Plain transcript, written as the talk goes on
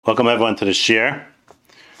Welcome everyone to the shir.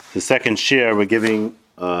 The second shir, we're giving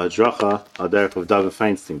Dracha Aderech of David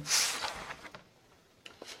Feinstein.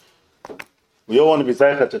 We all want to be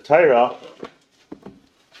Zeicha to Torah,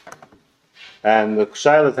 and the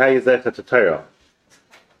Shaila is how you Zeicha to Torah.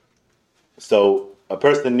 So a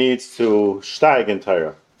person needs to steig in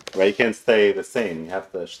Torah, right? You can't stay the same. You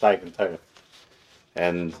have to steig in Torah.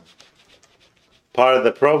 And part of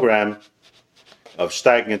the program of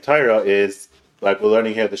steiging in Torah is, like we're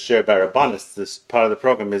learning here, the shir barabanis. This part of the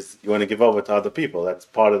program is you want to give over to other people. That's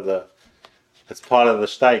part of the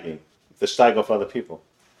steiging, the steig of other people.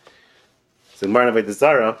 So Gemara Navei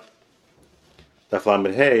Zara, Daf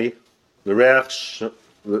Lamed Hey, the reach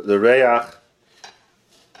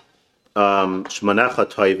shmanecha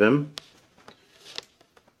toivim,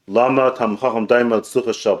 lama tam chacham daima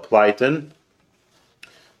tzucha shel pleiten.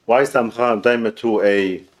 Why is tam chacham daima to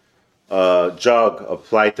a jug of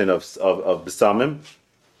pleiten of besamim?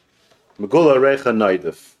 Megula recha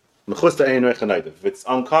naidif, mechusta ein recha naidif. If it's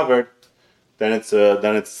uncovered, then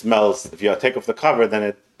it smells. If you take off the cover,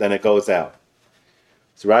 then it goes out.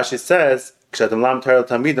 So Rashi says, "Kshatam lam tarel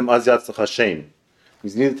talmidim az yatzach Hashem."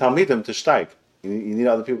 You need the talmidim to steig. You need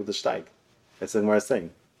other people to steig. That's what Gemara is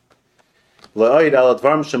saying. La'oid al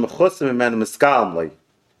advarim shemechusim imen miskalim lei.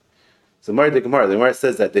 So the Gemara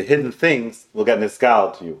says that the hidden things will get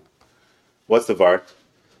miskal to you. What's the vart?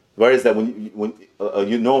 The vart is that when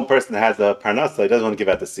you know a person has a parnasa, he doesn't want to give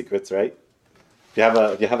out the secrets, right?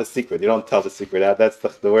 If you have a secret, you don't tell the secret out. That's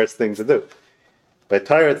the worst thing to do. But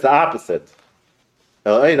Torah, it's the opposite.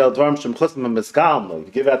 If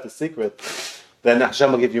you give out the secret, then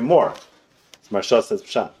Hashem will give you more. Marsha says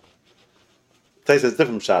pshat. Tais says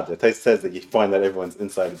different pshat. Tais says that you find that everyone's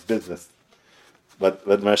inside his business. But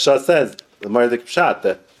Marsha says the Mardik pshat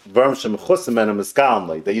that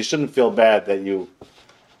that you shouldn't feel bad that you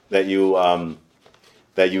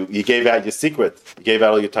gave out your secret, you gave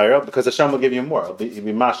out all your Torah, because Hashem will give you more. You'll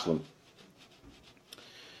be mashlim.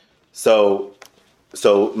 So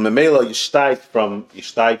memela you steig from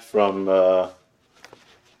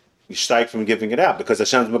giving it out, because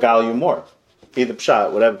Hashem's megal you more. Either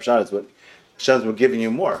pshat, whatever pshat is, but Hashem's giving you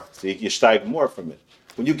more, so you steig more from it.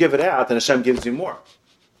 When you give it out, then Hashem gives you more.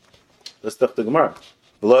 Let's talk to Gemara.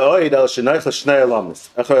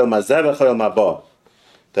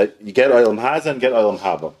 That you get oilam haza and get oilam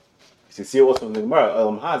haba. You see also in the Gemara,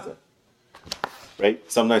 oilam haza. Right?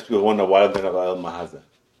 Sometimes people wonder why they have oilam haza.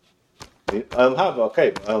 Oilam haba,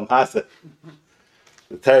 okay, oilam haza.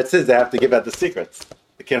 The Torah says they have to give out the secrets.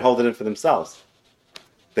 They can't hold it in for themselves.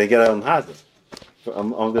 They get oilam haza.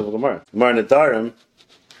 On the Gemara. Gemara Nadarim,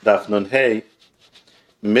 Daf Nun Hey,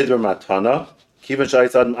 Midbar Matana, Kivan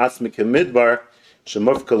Shais Adam Asmik Midbar,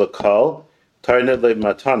 Shemufka Lakal, Tarned Lev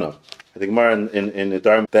Matana. I think more in the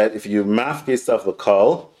Dharma that if you mafka yourself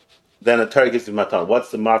lakal, then a Torah gives you matan.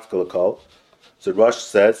 What's the mafka lakal? So Rosh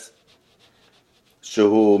says,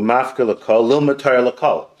 Shuhu mafka lakal, lil matar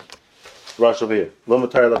lakal. Rosh over here. Lil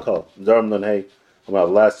matar lakal. Dharma non hey.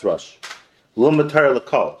 Last Rosh. Lil matar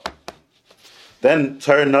lakal. Then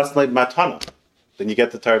Torah nasnei matana. Then you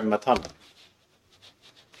get the Torah matana.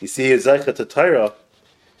 You see, you're zeicha to Torah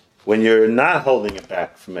when you're not holding it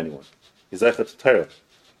back from anyone. You're zeicha to Torah.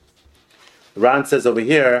 The Ran says over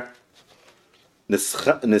here,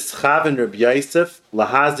 Nischaven Reb Yosef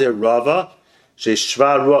lahazir Rava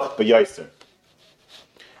sheishva ruach b'Yosef.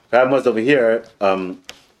 The problem was over here,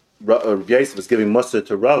 Reb Yosef was giving mussar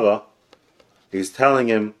to Rava. He's telling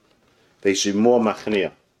him they should more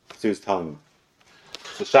machniya. So he was telling him.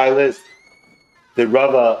 So Shaila is, did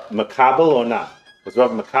Rava makabel or not? Was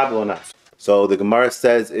Rava makabel or not? So the Gemara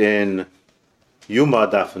says in Yuma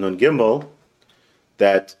Daf Nun Gimel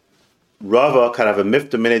that Rava kind of a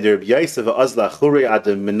mifta minei Reb Yosef azla churi ad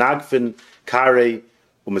menagfin kare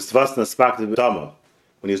umisvasna spakta dama.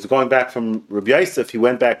 When he was going back from Reb Yosef, he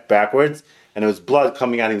went backwards, and there was blood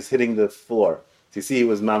coming out. He was hitting the floor. So you see, he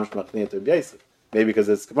was mamish machniyat to Reb Yosef, maybe because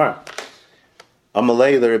it's Gemara.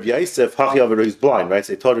 Amalei the Reb Yosef hachiyav, he's blind, right?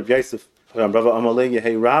 So he told Reb Yosef, Rava Amalei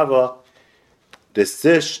Yehei Rava, the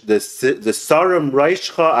sarim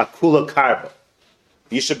reishcha akula karba.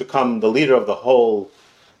 You should become the leader of the whole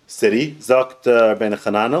city. Zakt ben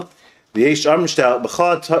Chanano, the Eish Amshtel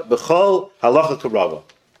b'chol halacha to Rava.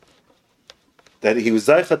 That he was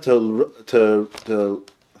zeicha to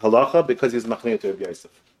halacha because he was machniyah to Reb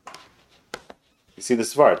Yosef. You see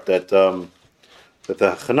this part that the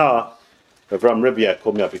Chana Avram Ribbiak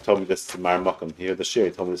called me up. He told me this Mar Makom. He heard the shir.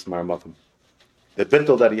 He told me this Mar Makom. The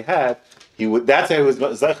bittul that he had, that's how he was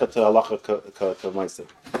zeicha to halacha to Ma'aseh.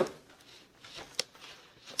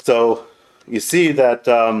 So you see that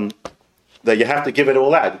you have to give it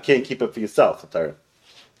all out. You can't keep it for yourself, the Torah.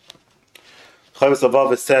 Chavis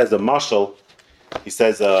Avav says a mashal. He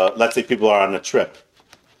says, let's say people are on a trip,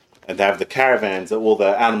 and they have the caravans, all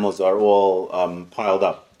the animals are all piled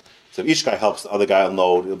up. So if each guy helps the other guy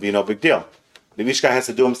unload, it'll be no big deal. But if each guy has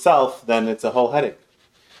to do himself, then it's a whole headache.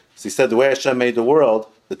 So he said, the way Hashem made the world,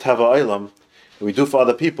 the Teva Olam, if we do for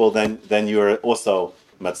other people, then you're also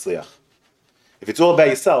Matzliach. If it's all about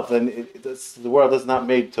yourself, then the world is not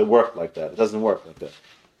made to work like that. It doesn't work like that.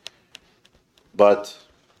 But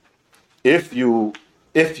if you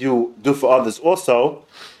do for others also,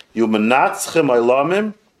 you menatzchem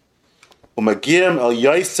olamim umagim el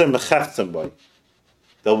yaiser mecheftzem boy.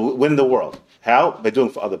 They'll win the world. How? By doing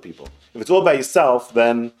for other people. If it's all by yourself,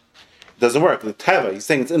 then it doesn't work. The teva, he's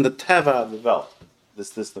saying it's in the teva of the Welt.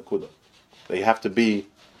 This nakuda. That you have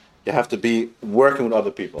to be working with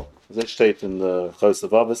other people. As I state in the Chos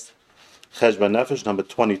of Avos, Cheshbon Nefesh, number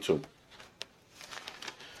 22.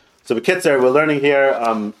 So B'kitzer, we're learning here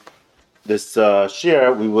this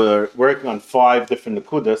shir. We were working on 5 different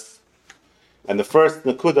nakudas, and the first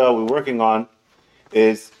nakuda we're working on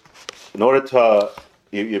is in order to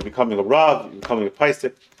you're becoming a rav, you're becoming a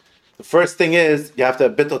paisik. The first thing is you have to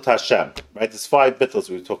have bittul to Hashem, right? There's 5 bittles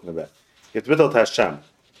we were talking about. You have to bittul to Hashem,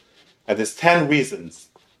 and there's 10 reasons.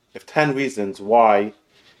 If 10 reasons why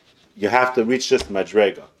you have to reach this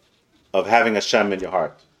madrega of having Hashem in your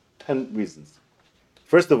heart. 10 reasons.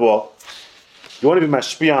 First of all, you want to be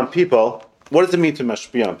mashpia on people. What does it mean to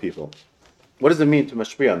mashpia on people? What does it mean to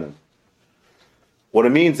mashpia on them? What it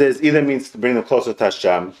means is, either means to bring them closer to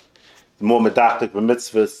Hashem, the more medactic, the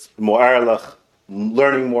mitzvahs, the more erlach,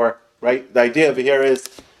 learning more, right? The idea over here is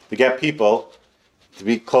to get people to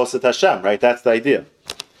be closer to Hashem, right? That's the idea.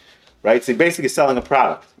 Right? So you're basically selling a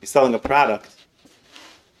product. You're selling a product.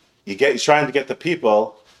 You're trying to get the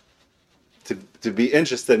people to be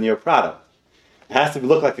interested in your product. It has to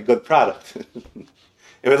look like a good product.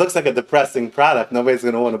 If it looks like a depressing product, nobody's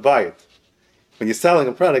going to want to buy it. When you're selling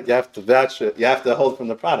a product, you have to vouch it. You have to hold from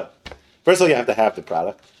the product. First of all, you have to have the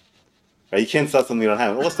product. Right? You can't sell something you don't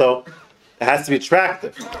have. Also, it has to be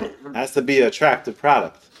attractive. It has to be an attractive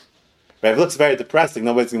product. Right? If it looks very depressing,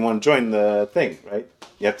 nobody's going to want to join the thing. Right?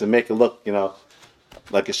 You have to make it look,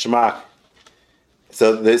 like a shmak.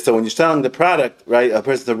 So when you're selling the product, right, a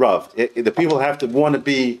person's a rav. The people have to want to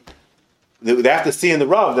be. They have to see in the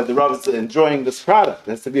rav that the rav is enjoying this product.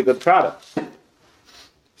 It has to be a good product. So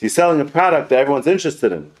you're selling a product that everyone's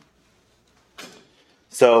interested in.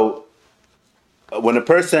 So when a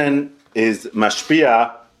person is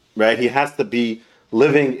mashpia, right, he has to be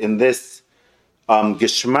living in this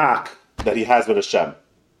geshmak that he has with Hashem. It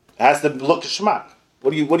has to look geshmak.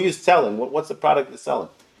 What are you selling? What's the product you're selling?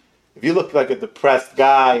 If you look like a depressed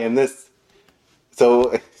guy and this,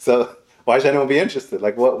 so why should anyone be interested?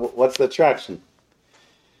 Like, what's the attraction?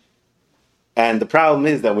 And the problem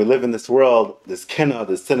is that we live in this world, this kinna,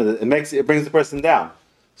 this sin, it brings the person down.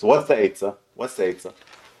 So what's the eitzah?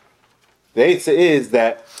 The eitzah is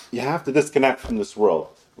that you have to disconnect from this world.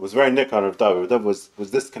 It was very nick on Rav David. Rav David was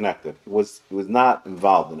disconnected. He was not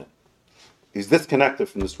involved in it. He's disconnected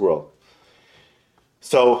from this world.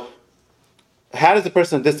 So how does a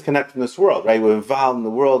person disconnect from this world, right? We're involved in the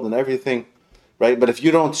world and everything, right? But if you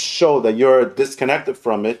don't show that you're disconnected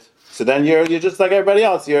from it, so then you're just like everybody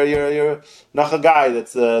else. You're not a guy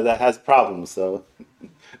that has problems. So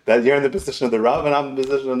that you're in the position of the Rav and I'm in the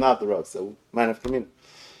position of not the Rav. So man after me.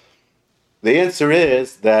 The answer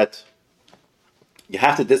is that you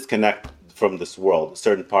have to disconnect from this world a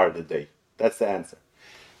certain part of the day. That's the answer.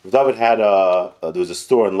 If David had there was a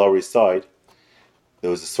store in Lower East Side. There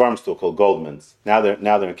was a farm store called Goldman's. Now they're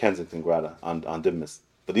in Kensington Grada on Dimas.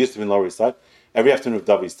 But they used to be in Lower East Side. Every afternoon,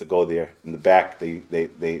 David used to go there in the back. They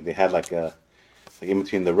had like in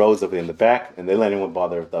between the rows over there in the back, and they let anyone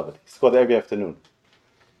bother with David. He used to go there every afternoon.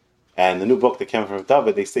 And the new book that came from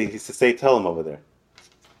David, he used to say, tell him over there.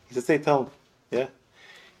 He used to say, tell him. Yeah.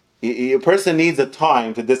 A person needs a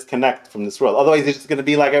time to disconnect from this world. Otherwise, he's just going to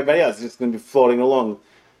be like everybody else. He's just going to be floating along.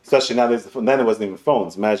 Especially now there's the phone. Then it wasn't even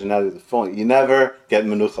phones. Imagine now there's a phone. You never get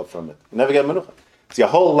menucha from it. You never get menucha. So your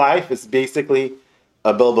whole life is basically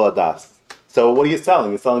a bilbul adas. So what are you selling?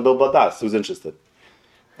 You're selling bilbul adas. Who's interested?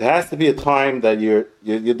 There has to be a time that you're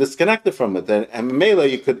disconnected from it. And Mela,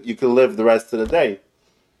 you could live the rest of the day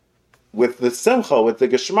with the simcha, with the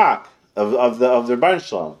geshmak of the Rebbeinu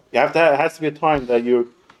Shalom. It has to be a time that you're.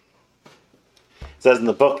 It says in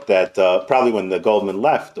the book that probably when the Goldman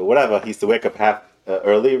left or whatever, he used to wake up half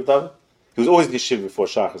early. He was always in yeshiva before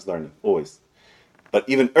Shachas learning, always. But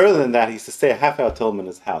even earlier than that, he used to stay a half hour till him in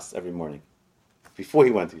his house every morning before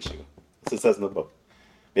he went to yeshiva. That's what it says in the book.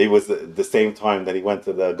 Maybe it was the same time that he went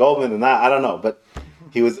to the Goldman, and I don't know. But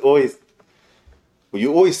he was always. Well,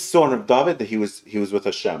 you always saw in Rav David that he was with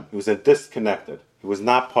Hashem. He was disconnected. He was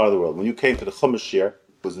not part of the world. When you came to the Chumash year,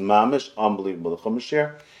 it was mamish, unbelievable. The Chumash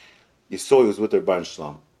year, you saw he was with the Rebbeinu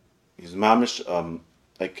Shalom. He was mamish,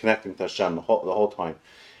 like connecting to Hashem the whole time.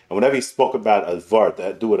 And whenever he spoke about a vart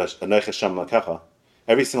that do with Anoich Hashem Lakecha,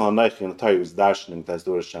 every single Anoich in the Torah he was darshaning to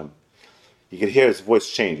do with Hashem. You could hear his voice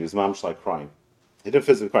change. He was mamish like crying. He didn't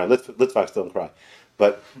physically cry. Litvak still didn't cry.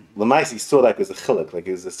 But Lamais, he saw like as a chilik, like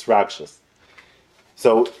he was a sragshus.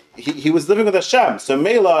 So he was living with Hashem. So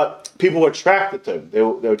Mela, people were attracted to him. They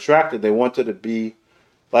were attracted. They wanted to be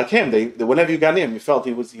like him. They whenever you got near him, you felt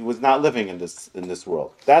he was not living in this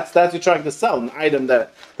world. That's you're trying to sell an item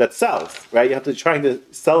that sells, right? You have to trying to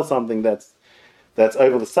sell something that's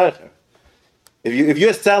over the seicher. If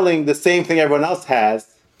you're selling the same thing everyone else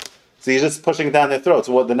has, so you're just pushing it down their throats.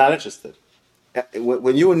 Well, they're not interested.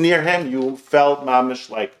 When you were near him, you felt mamish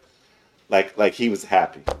like he was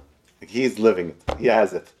happy. Like he's living it. He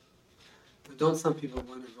has it. But don't some people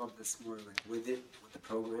want to rub this more like with the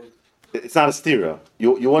program? It's not a stira.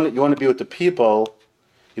 You want to be with the people.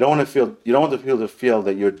 You don't want the people to feel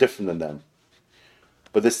that you're different than them.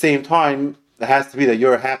 But at the same time, it has to be that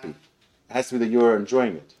you're happy. It has to be that you're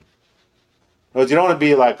enjoying it. In other words, you don't want to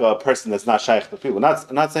be like a person that's not shaykh to people.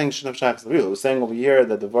 I'm not saying you shouldn't have shaykh to people. We're saying over here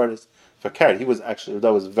that the word is fakir.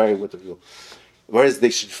 That was very with the people. Whereas they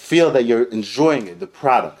should feel that you're enjoying it, the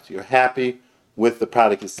product. You're happy with the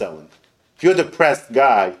product you're selling. If you're a depressed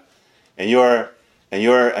guy and you're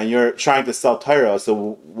trying to sell Torah,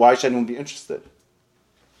 so why should anyone be interested?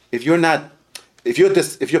 If you're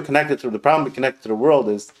connected to the problem, you're connected to the world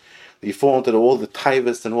is that you fall into all the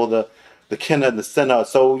taivas and all the kinna and the sinna.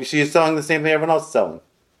 So you're selling the same thing everyone else is selling.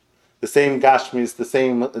 The same gashmis, the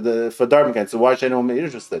fadarmikan. So why should anyone be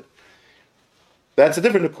interested? That's a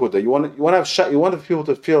different nekuda. You want the people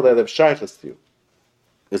to feel that they have shaykhs to you.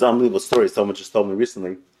 There's an unbelievable story. Someone just told me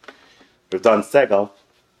recently. Rav Dan Segal,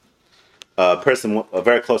 a person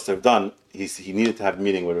very close to Rav Dan, he needed to have a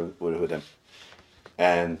meeting with him,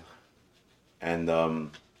 and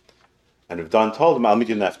Rav Dan told him, "I'll meet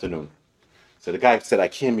you in the afternoon." So the guy said, "I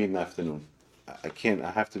can't meet in the afternoon. I can't.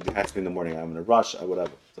 I have to be in the morning. I'm in a rush.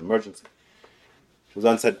 Whatever. It's an emergency." Rav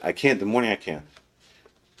Dan said, "I can't. In the morning, I can't."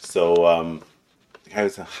 So. The guy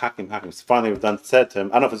was hakim. So finally, Rav Dan said to him,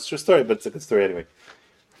 I don't know if it's a true story, but it's a good story anyway.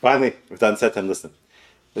 Finally, Rav Dan said to him, listen,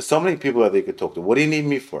 there's so many people that they could talk to. What do you need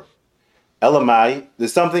me for? Elamai,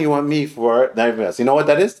 there's something you want me for, not everyone else. You know what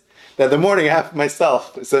that is? That the morning I have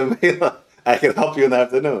myself. So I can help you in the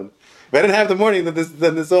afternoon. If I didn't have the morning,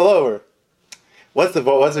 then it's all over. What's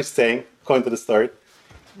it saying, according to the story?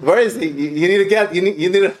 Where is he? You need to get, you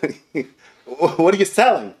need what are you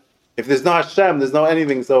selling? If there's no Hashem, there's no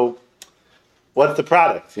anything, so what's the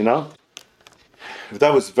product, you know?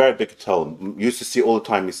 That was very big Tehillim. You used to see all the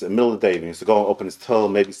time. In the middle of the day, he used to go and open his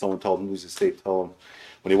Tehillim. Maybe someone told him he used to say Tehillim.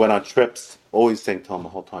 When he went on trips, always saying Tehillim the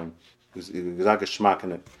whole time. He was like a shmak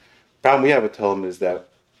in it. The problem we have with Tehillim is that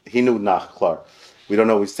he knew Nach Klar. We don't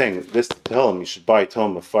know what he's saying. This Tehillim, you should buy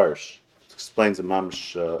Tehillim a Farsh. It explains the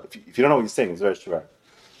mamish. If you don't know what he's saying, it's very shvar.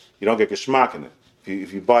 You don't get geshmak in it.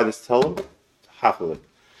 If you buy this Tehillim, half of it.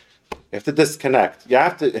 You have to disconnect.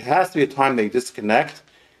 It has to be a time that you disconnect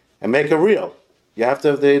and make it real. You have to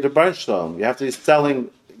have the Bernstein. You have to be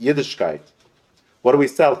selling Yiddishkeit. What are we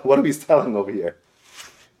selling over here?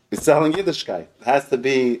 We're selling Yiddishkeit. It has to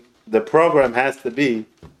be, the program has to be,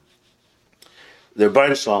 the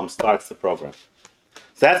Bernstein starts the program.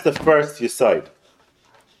 So that's the first Yesod.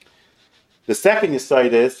 The second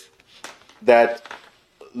Yesod is that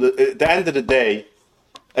at the end of the day,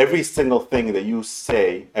 every single thing that you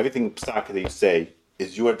say, everything psak that you say,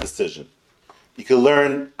 is your decision. You can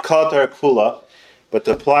learn Kata Kula, but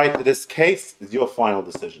to apply it to this case is your final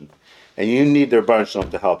decision. And you need the Rebbeinu Shalom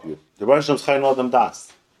to help you. The Rebbeinu Shalom is Chayin Adam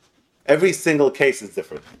Das. Every single case is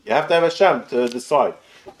different. You have to have Hashem to decide.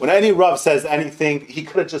 When any Rav says anything, he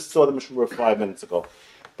could have just saw the Mishnah 5 minutes ago.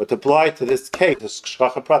 But to apply it to this case, it's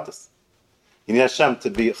Shkacha Pratis. You need Hashem to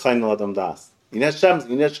be Chayin Adam Das. You need Hashem,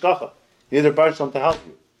 you need Shkacha. You need the Rebbeinu Shalom to help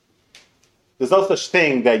you. There's no such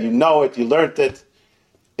thing that you know it, you learned it.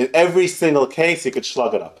 In every single case, you could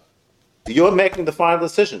slug it up. You're making the final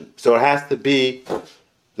decision. So it has to be,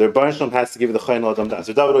 the Rebbeinu Shalom has to give you the Chayin Adam Das.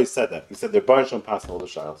 So David always said that. He said the Rebbeinu Shalom passed all the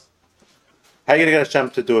shilas. How are you going to get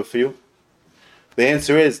Hashem to do it for you? The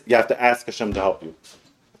answer is, you have to ask Hashem to help you. You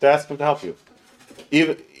have to ask Him to help you.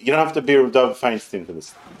 You don't have to be David Feinstein for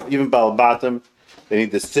this. Even Baal Batim, they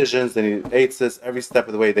need decisions, they need eitzes, every step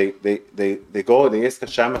of the way they go, they ask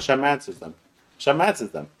Hashem, Hashem answers them. Hashem answers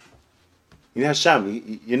them. You know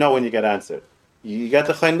Hashem, you know when you get answered. You get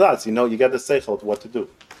the chayin das, you know, you get the seichel to what to do.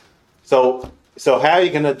 So how are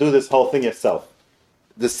you going to do this whole thing yourself?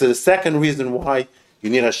 the second reason why you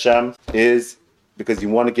need Hashem is because you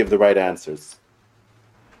want to give the right answers.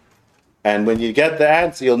 And when you get the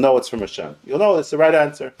answer, you'll know it's from Hashem. You'll know it's the right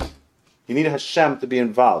answer. You need Hashem to be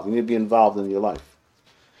involved. You need to be involved in your life.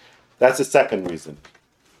 That's the second reason.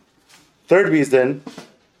 Third reason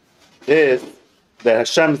is that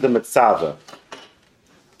Hashem's the mitzvah.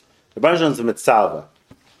 The Baruch is the mitzvah.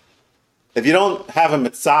 If you don't have a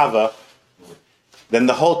mitzvah, then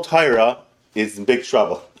the whole Torah is in big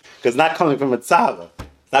trouble. Because it's not coming from mitzvah.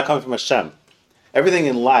 It's not coming from Hashem. Everything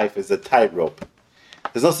in life is a tightrope.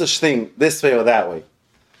 There's no such thing this way or that way.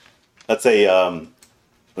 Let's say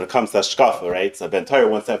when it comes to hashkafa, right? So Ben Torah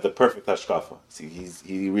wants to have the perfect hashkafa. See,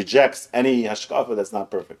 he rejects any hashkafa that's not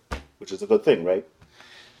perfect, which is a good thing, right?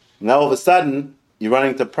 Now all of a sudden you're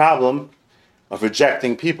running into the problem of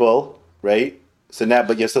rejecting people, right? So now,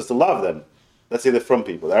 but you're supposed to love them. Let's say they're from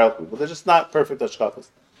people, they're Arab people. They're just not perfect hashkafas.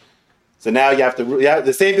 So now you have to,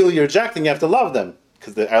 the same people you're rejecting, you have to love them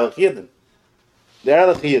because they're Arab Yidden. They're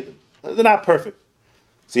Arab Yidden. They're not perfect.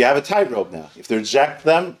 So you have a tightrope now. You have to reject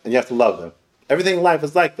them and you have to love them. Everything in life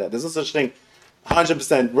is like that. There's no such thing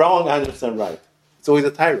 100% wrong, 100% right. It's always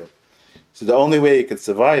a tightrope. So the only way you can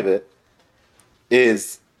survive it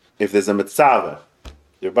is if there's a mitzvah,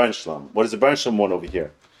 your Baruch Shalom. What is the Baruch Shalom want over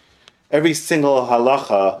here? Every single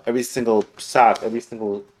halacha, every single psak, every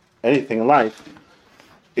single anything in life,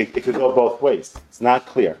 it could go both ways. It's not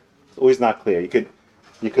clear. It's always not clear. You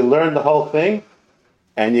could learn the whole thing,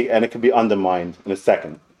 and it could be undermined in a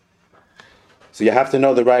second. So you have to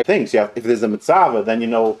know the right things. If there's a mitzvah, then you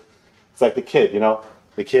know. It's like the kid.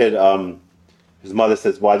 The kid. His mother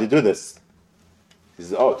says, "Why did you do this?" He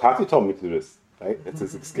says, "Oh, Tati told me to do this." Right? It's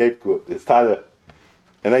his escape group. It's Tyler.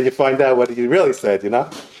 And then you find out what he really said.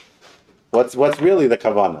 What's really the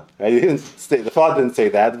kavanah? Right? He didn't say. The father didn't say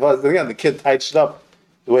that. The kid tightened up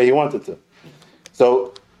the way he wanted to.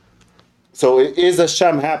 So is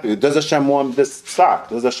Hashem happy? Does Hashem want this stock?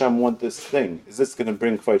 Does Hashem want this thing? Is this going to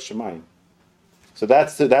bring Kvod Shemayim? So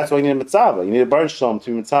that's why you need a mitzvah. You need a Baruch Shalom to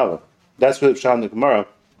be mitzvah. That's what Pshat in the Gemara.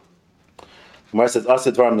 Gemara says,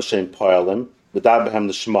 "Aseh dvarim l'shem po'alim, v'dar b'hem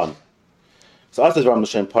l'shman." So aseh dvarim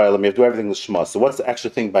l'shem po'alim, you have to do everything l'shma. So what's the extra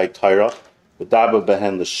thing by Torah? V'dar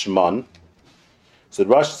b'hem l'shman. So the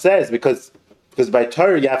Rosh says because by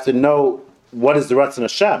Torah you have to know what is the Ratzon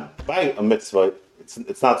Hashem. By a mitzvah,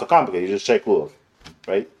 it's not so complicated. You just shake lulav,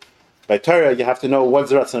 right? By Torah you have to know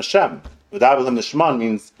what's the Ratzon Hashem. V'dar b'hem l'shman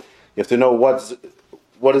means you have to know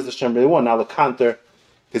what does Hashem really want. Now the counter,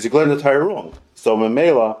 because you learn the Torah wrong. So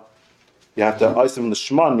Memela, you have to Aisim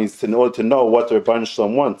L'Shman means in order to know what the Rebbeinu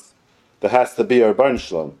Shalom wants, there has to be a Rebbeinu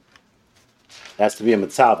Shalom. There has to be a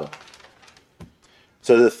mitzvah.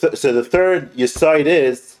 So the third yesod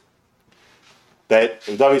is that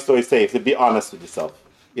David always say, you have to be honest with yourself.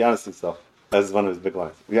 Be honest with yourself. That's one of his big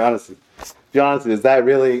lines. Be honest. Is that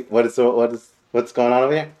really what's going on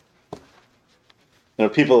over here?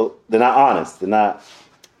 People, they're not honest. They're not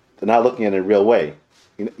looking at it in a real way.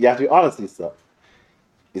 You have to be honest with yourself.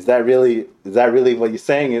 Is that really what you're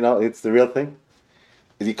saying? It's the real thing.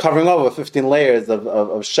 Is he covering over 15 layers of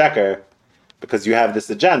sheker because you have this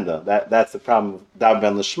agenda? That's the problem with Dav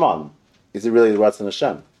ben Lishman. Is it really the Ratzon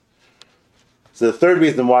Hashem? So the third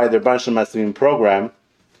reason why the Rebbeinu Shalom has to be in program,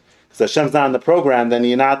 because Hashem's not in the program, then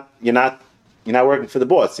you're not working for the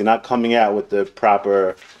boss. You're not coming out with the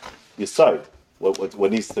proper yesod.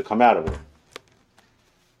 What needs to come out of it.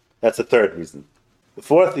 That's the third reason. The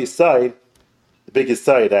fourth yesod, the biggest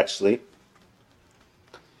yesod actually,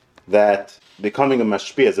 that becoming a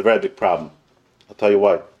mashpia is a very big problem. I'll tell you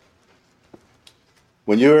why.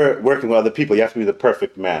 When you're working with other people, you have to be the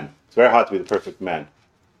perfect man. It's very hard to be the perfect man.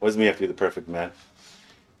 What does it mean you have to be the perfect man?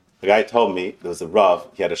 The guy told me there was a Rav,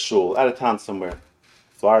 he had a shul out of town somewhere,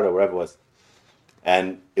 Florida, wherever it was.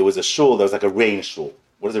 And it was a shul, there was like a rain shul.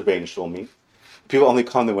 What does a rain shul mean? People only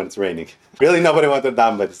come there when it's raining. Really, nobody wanted to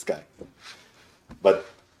daven by this guy. But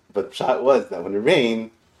pshat was that when it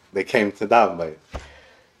rained, they came to daven by it.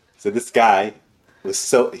 So this guy was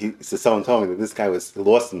someone told me that this guy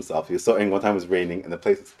lost himself. He was so angry. One time it was raining and the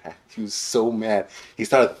place was packed. He was so mad. He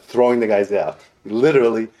started throwing the guys out. He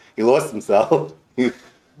lost himself.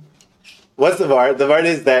 What's the var? The var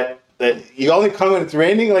is that you only come when it's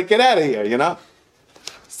raining. Like, get out of here,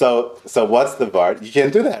 So what's the var? You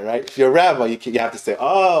can't do that, right? If you're a rabbi, you have to say,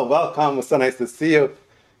 "Oh, welcome. It's so nice to see you."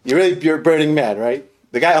 You're burning mad, right?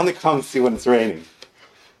 The guy only comes to you when it's raining.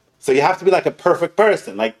 So you have to be like a perfect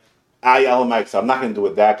person. Like so I'm not going to do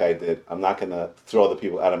what that guy did. I'm not going to throw the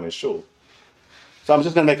people out of my shul. So I'm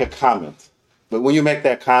just going to make a comment. But when you make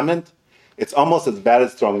that comment, It's almost as bad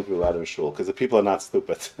as throwing people out of a shul because the people are not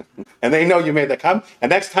stupid. And they know you made that comment. And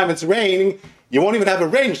next time it's raining, you won't even have a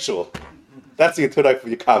rain shul. That's the Yitzhak for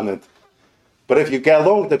your comment. But if you get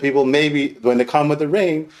along with the people, maybe when they come with the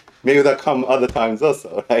rain, maybe they'll come other times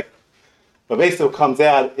also, right? But basically what comes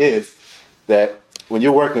out is that when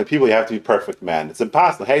you're working with people, you have to be perfect man. It's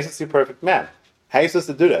impossible. How are you supposed to be a perfect man? How are you supposed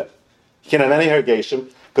to do that? You can't have any irrigation.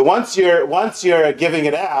 But once you're giving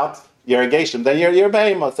it out, your irrigation, then you're a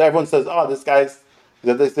behemoth. So everyone says, oh, this guy's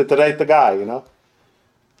the guy, you know?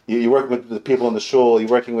 You're working with the people in the shul, you're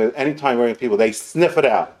working with, anytime you're working with people, they sniff it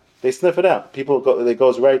out. People it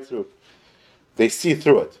goes right through. They see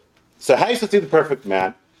through it. So how are you supposed to be the perfect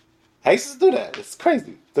man? How are you supposed to do that? It's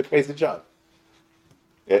crazy. It's a crazy job.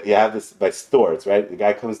 You have this by stores, right? The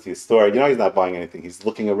guy comes to your store, you know he's not buying anything. He's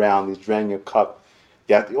looking around, he's draining your cup.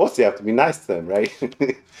 You also have to be nice to him, right?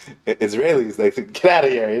 Israelis, they say, get out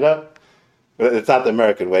of here, you know? But it's not the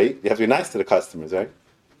American way. You have to be nice to the customers, right?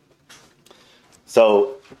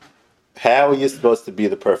 So, how are you supposed to be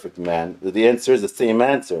the perfect man? The answer is the same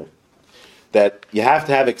answer. That you have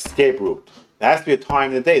to have escape route. There has to be a time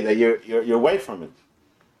in the day that you're away from it.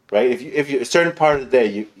 Right? If you a certain part of the day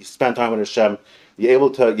you spend time with Hashem, you're able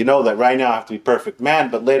to, you know that right now I have to be perfect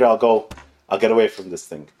man, but later I'll get away from this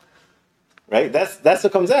thing. Right? That's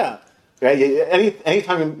what comes out. Right?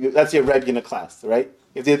 Anytime that's your regular class, right?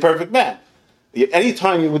 If you're the perfect man.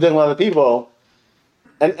 Anytime you're dealing with other people,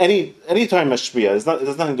 and anytime mashpia, it has nothing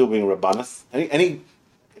to do with being rabbanis. Any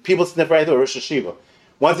people sniff right through Rosh Hashiva.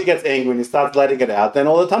 Once he gets angry and he starts letting it out, then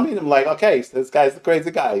all the time I'm like, okay, so this guy's the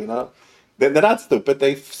crazy guy, you know. They're not stupid,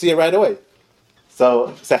 they see it right away.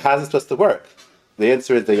 So how's it supposed to work? The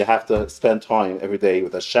answer is that you have to spend time every day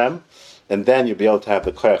with Hashem, and then you'll be able to have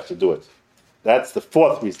the koach to do it. That's the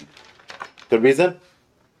fourth reason. Good reason?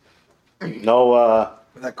 No.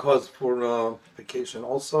 That calls for vacation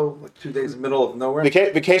also, like 2 days in the middle of nowhere.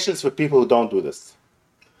 Vacations for people who don't do this.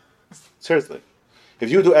 Seriously.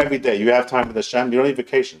 If you do every day, you have time with Hashem, you don't need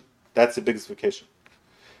vacation. That's the biggest vacation.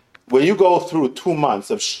 When you go through 2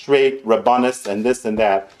 months of straight rabbanis and this and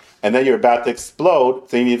that, and then you're about to explode,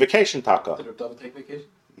 so you need vacation, taka. Did Rav take vacation?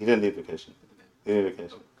 He didn't need vacation. He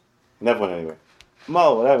never went anywhere.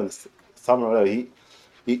 Mo, whatever, summer, whatever. He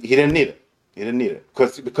didn't need it. He didn't need it.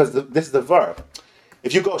 Because this is the verb.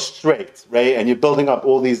 If you go straight, right, and you're building up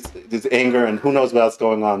all this anger and who knows what else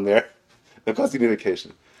going on there, of course you need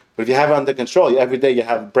vacation. But if you have it under control, every day you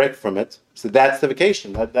have a break from it, so that's the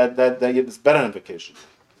vacation. That is better than vacation.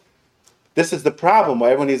 This is the problem why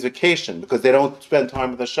everyone needs vacation, because they don't spend time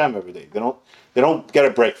with Hashem every day. They don't get a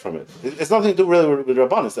break from it. It's nothing to do really with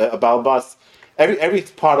Rabbanis. About Bas, every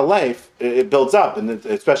part of life, it builds up, and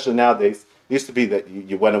especially nowadays, it used to be that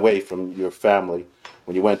you went away from your family.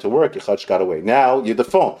 When you went to work, your church got away. Now, you're the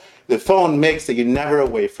phone. The phone makes it you're never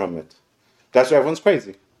away from it. That's why everyone's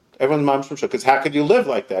crazy. Everyone's mom's from sure. Because how could you live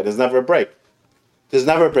like that? There's never a break. There's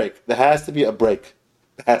never a break. There has to be a break.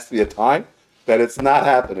 There has to be a time that it's not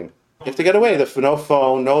happening. You have to get away. No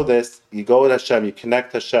phone, no this. You go with Hashem, you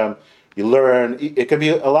connect to Hashem, you learn. It could be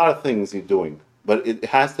a lot of things you're doing. But it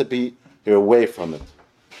has to be, you're away from it.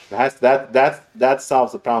 That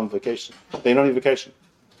solves the problem of vacation. They don't need vacation.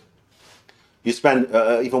 You spend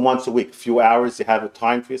even once a week, a few hours. You have a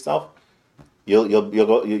time for yourself. You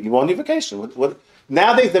won't need vacation. What?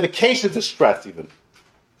 Nowadays the vacations are stress.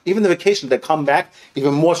 Even the vacation they come back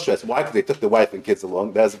even more stress. Why? Because they took their wife and kids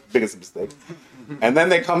along. That's the biggest mistake. And then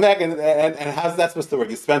they come back and how's that supposed to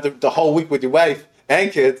work? You spent the whole week with your wife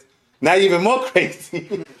and kids. Now you're even more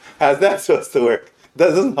crazy. How's that supposed to work? That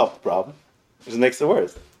doesn't help the problem. It just makes it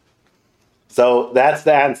worse. So that's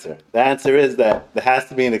the answer. The answer is that there has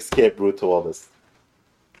to be an escape route to all this.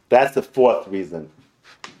 That's the fourth reason.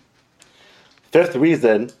 Fifth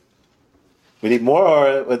reason, we need more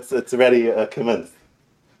or it's already convinced?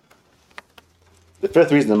 The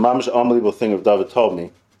fifth reason, the mamash unbelievable thing of David told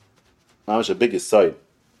me, mamash a biggest side.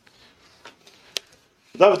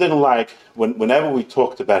 David didn't like, whenever we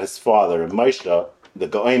talked about his father and Moshe, the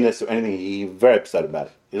Goinus or anything, he was very upset about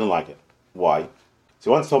it. He didn't like it. Why? So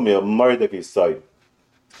he once told me a Mordecai side.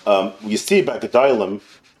 You see by Gedalim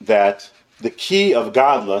that the key of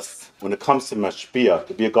godless, when it comes to mashpia,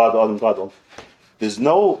 to be a god, Adam Gadol, there's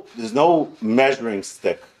no measuring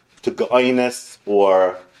stick to Goinus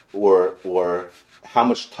or how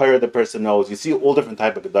much Torah the person knows. You see all different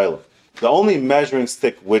type of Gedalim. The only measuring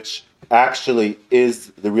stick which actually is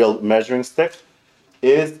the real measuring stick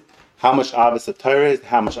is how much Avis the Torah is,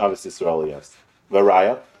 how much Avis Yisrael is.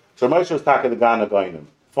 Varaya. So Moshe was talking to Gana Goinim.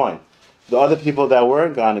 Fine. The other people that were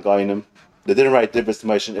in Gana Goinim, they didn't write Dibris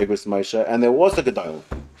Moshe and Igris Moshe, and they were also Gedalim.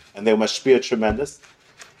 And they were mashpia tremendous.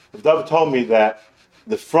 David told me that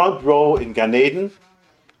the front row in Gan Eden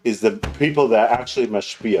is the people that are actually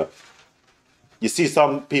mashpia. You see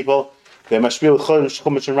some people, they're mashpia with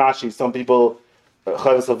Chumash and Rashi, some people,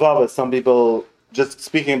 Chavos Levava, some people just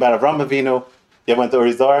speaking about Avraham Avinu. You went to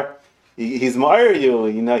Urizar, he's ma'ir you,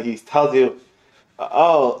 he tells you,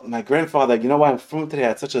 oh, my grandfather, you know why I'm from today? I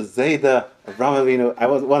had such a Zayda, Avraham Avinu. I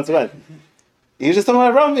once went. You just talking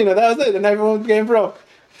about Avraham Avinu, that was it, and everyone became broke.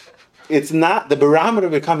 It's not, the barometer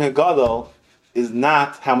of becoming a gadol is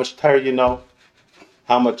not how much Torah you know,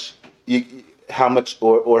 how much how much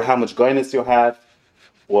goyness you have,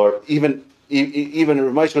 or even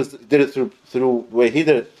Ramosha did it through the way he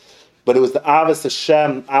did it, but it was the Avos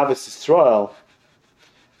Hashem, Avos Yisrael,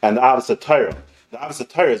 and the Avos Torah. The Avos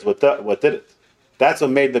Torah is what did it. That's what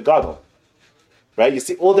made the gadol, right? You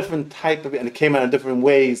see all different type of, and it came out in different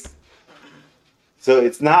ways. So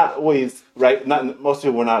it's not always right. Most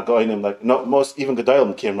people were not going in like most even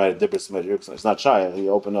Gedolim can't write a Dibris Measure. It's not shy. He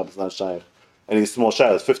opened up. It's not shy. And he's small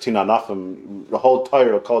shy. It's 15 anafim. The whole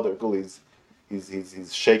Torah called their gul. He's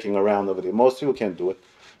shaking around over there. Most people can't do it,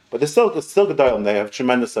 but they're still Gedolim. They have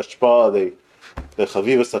tremendous hashpah. They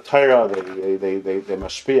chavivus Torah. They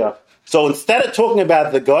mashpia. So instead of talking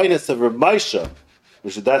about the goyness of Reb Moshe,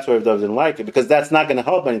 that's why Reb Dov didn't like it, because that's not going to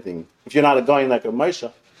help anything if you're not a goyin like Reb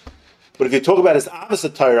Moshe. But if you talk about his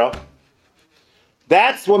Avos Torah,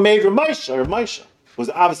 that's what made Reb Moshe was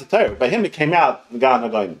Avos Torah. By him, it came out Gan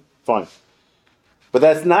Hagoyim. Fine, but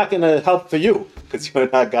that's not going to help for you because you're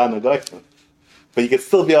not Gan Hagoyim. But you can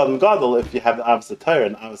still be Adam Gadol if you have the Avos Torah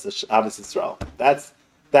and Avos Yisrael. That's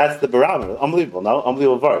the barometer. Unbelievable, no,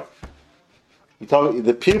 unbelievable word.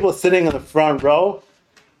 The people sitting in the front row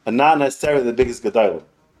are not necessarily the biggest Gedolim.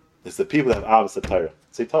 It's the people that have Avos Torah.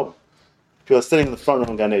 So he told me, people are sitting in the front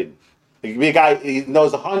row in Gan Eden. It could be a guy he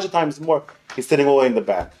knows 100 times more. He's sitting all the way in the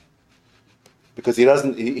back because he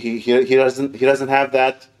doesn't have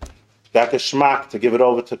that geschmack to give it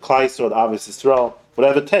over to Klais or the Avos Yisrael,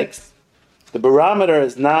 whatever it takes. The barometer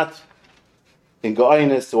is not in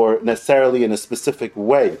goyness or necessarily in a specific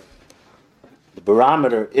way. The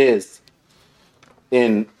barometer is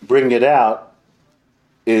in bringing it out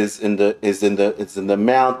is in the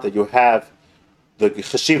amount that you have the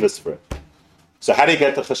cheshivas for it. So how do you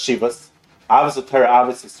get the cheshivas? Avos Torah,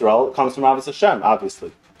 Avos Yisrael, it comes from Avos Hashem, obviously.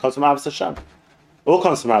 It comes from Avos Hashem. It all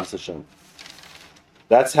comes from Avos Hashem.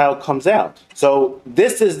 That's how it comes out. So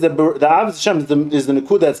this is the Avos Hashem is the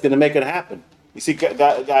Nakud that's going to make it happen. You see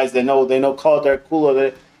guys, they know Kol Dar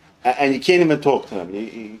Kula, and you can't even talk to them.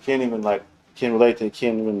 You can't even can't relate to them. You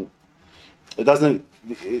can't even. It doesn't.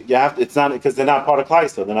 You have to, it's not because they're not part of Klai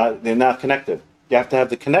Yisrael. They're not connected. You have to have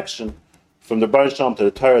the connection from the Baruch Shalom to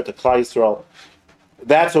the Torah to Klai Yisrael.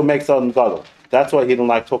 That's what makes Adam Gadol. That's why he didn't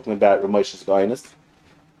like talking about Ramoshe's goyness.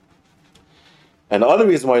 And the other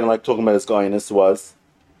reason why he didn't like talking about his goyness was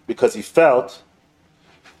because he felt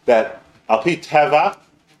that Al Pi Teva,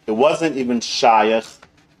 it wasn't even shayach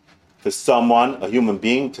for someone, a human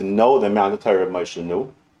being, to know the amount of Torah Moshe knew.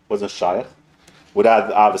 It wasn't shayach without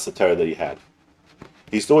the Avos Torah that he had.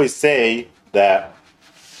 He used to always say that,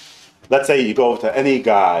 let's say you go to any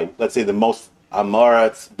guy, let's say the most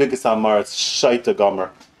Amaretz, biggest Amaretz, Shaita Gomer,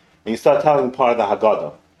 and you start telling him part of the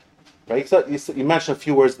Haggadah. Right? You mention a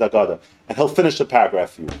few words of the Haggadah, and he'll finish the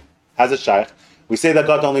paragraph for you. Has a shaykh. We say the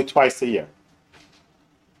Haggadah only twice a year.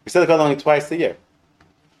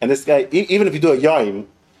 And this guy, even if you do a Yom,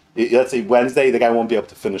 let's say Wednesday, the guy won't be able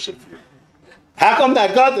to finish it for you. How come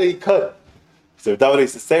that Haggadah he could? So that what he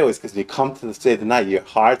used to say always, because when you come to the state of the night, your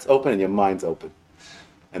heart's open and your mind's open.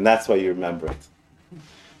 And that's why you remember it.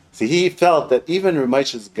 See, he felt that even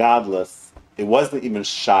Ramoshe's godless, it wasn't even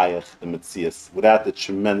shayach, the Metzias, without the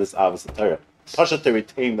tremendous Avos Torah. Pasha to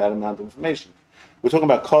retain that amount of information. We're talking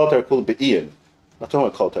about Kol Torah Kula Be'iyan. Not talking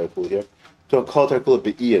about Kol Torah Kula here. We're talking about Kol Torah Kula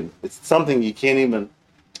Be'iyan. It's something you can't even.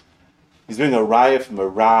 He's doing a raya from a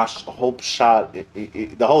rash, a whole shot.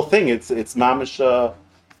 The whole thing, it's mamish.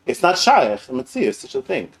 It's not shayach, the Metzias, such a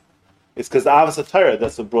thing. It's because the Avos Torah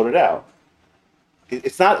that's what brought it out.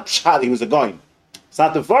 It's not shot. He was a goyin. It's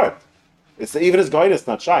not the vart. It's even his goyin. It's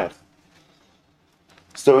not shayach.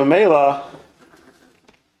 So in Mela,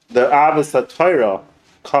 the Avos Torah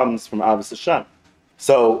comes from Avos Hashem.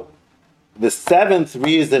 So the seventh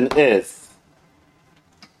reason is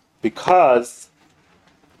because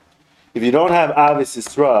if you don't have Avos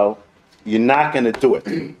Yisrael, you're not going to do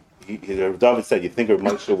it. David said, you think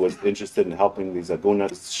Moshe was interested in helping these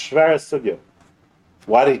agunas? It's shver sugya.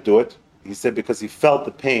 Why did he do it? He said because he felt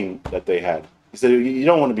the pain that they had. He said, you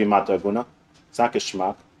don't want to be mata aguna. It's not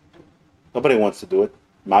geschmack. Nobody wants to do it.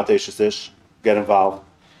 Mata ishasish, get involved.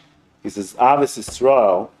 He says, Avos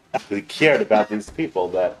Yisrael, he cared about these people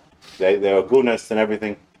that They're goodness and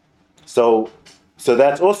everything. So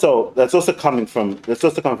that's also coming from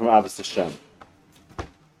Ahavas Hashem.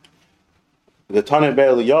 The Tana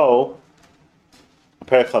Be'Eliyahu,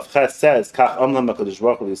 Perek Chavches says, "Kach Amlam HaKadosh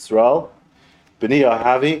Baruch Hu Yisrael, B'ni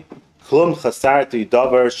Ahavi, Klum Chasarti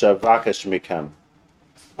Davar Shavakesh Mikem."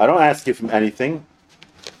 I don't ask you from anything.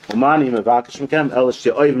 Umani Mavakesh Mikem El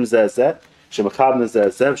She'oivim Zeh She'Makabim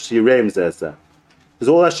Zeh She'Yireim Zeh. It's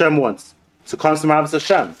all Hashem wants. So it comes from Ahavas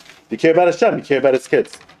Hashem. You care about Hashem, you care about His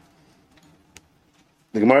kids.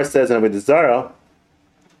 The Gemara says in Avodah Zarah,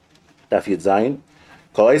 Daf Yud Zayin,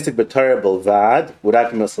 Kol Eisik B'Torah B'Lvad,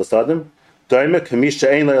 Without Mitzvos Lasadim, Doime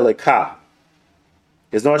Kamisha Ein Lo Elokah.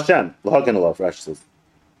 There's no Hashem. L'Hagan Alav, Rashi says.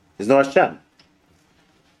 There's no Hashem.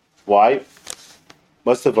 Why?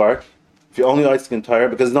 Must have work. If you only Eisik in Torah,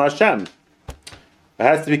 because there's no Hashem. It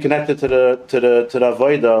has to be connected to the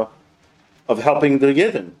avodah of helping the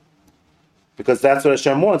Yidden, because that's what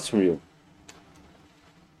Hashem wants from you.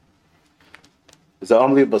 It's an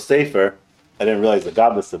unbelievable sefer. I didn't realize the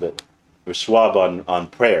godless of it. It was Schwab on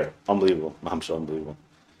prayer. Unbelievable. Mamsha, unbelievable.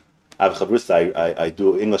 I have Chabrusa, I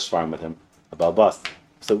do English farm with him about bus.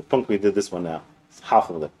 So Punk, we did this one now. It's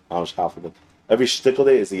half of it. Mamash, half of it. Every shtickle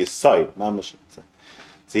day is a Yisai. Mamash.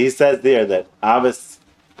 So he says there that Ahavas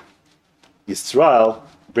Yisrael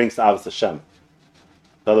brings to Ahavas Hashem.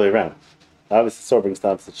 The other way around. Ahavas Yisrael brings to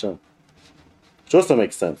Ahavas Hashem. Which also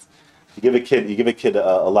makes sense. You give a kid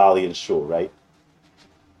a lolly in shul, right?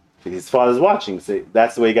 His father's watching. So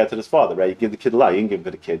that's the way you get to his father, right? You give the kid a lolly. You can give it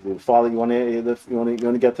to the kid. The father, you want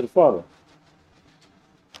to get to the father.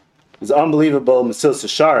 It's unbelievable. Mesilas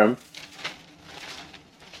Yesharim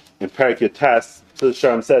in Perek Yotes, Mesilas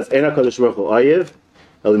Yesharim says, "Ein HaKadosh Baruch Hu Oyev,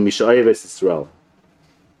 El Mishayev Es Yisrael."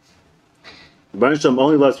 The Rebbeinu Shalom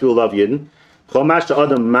only loves people who love Yidden. Chol Masha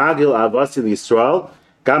Adam Magil Avasi Yisrael,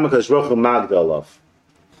 Gam HaKadosh Baruch Hu Magdal Alav.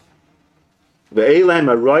 Ve'elehem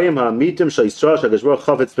Haroyim Ha'amitim Shal Yisrael Shal Baruch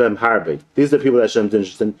Hu Chavetz Behem Harbe. These are the people that Hashem's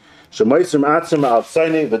interested in. Shemoisrim Atzim Al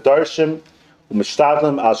Tzayni V'Darshim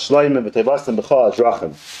U'Mishtadlim Al Shloimim V'Tevasim B'Chol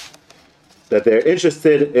Adrachim. That they're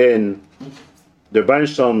interested in the Rebbeinu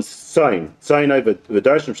Shalom's sign. Tzayni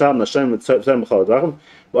V'Darshim Shalom L'Shem V'Tzayim B'Chol Adrachim.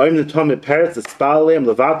 V'Oim Netom Peretz Espal Aleim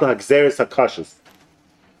Levatla HaGzeres HaKashis.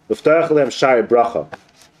 V'Ftach Aleim Shari Bracha.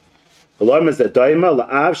 Elohim is that daima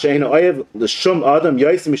la'av she'ein oyev l'shum adam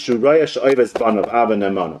yoysim mishuraya she'oyev es banav ava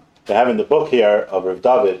nemana. They have in the book here of Rav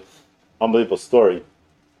David, unbelievable story,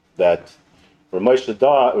 that Ramesh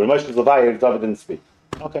Levaya, David didn't speak.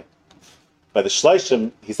 Okay. By the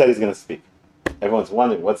Shleishim, he said he's going to speak. Everyone's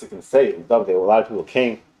wondering, what's he going to say? Rav David, a lot of people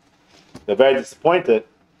came. They're very disappointed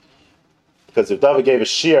because Rav David gave a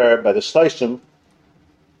shiur by the Shleishim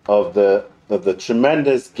of the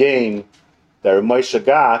tremendous gain that Ramesh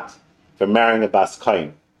got for marrying a Bas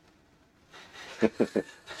Kain.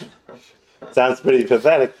 Sounds pretty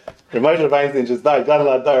pathetic. Ramesh Weinstein just died. There's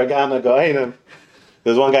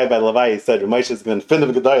one guy by Levi, he said Ramesh is going to fin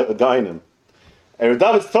of Gainim. And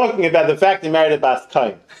David's talking about the fact he married a Bas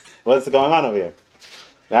Kain. What's going on over here?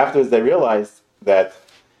 And afterwards they realized that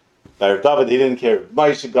David, he didn't care.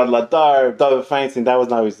 Ramesh got Ladar, David Feinstein, that was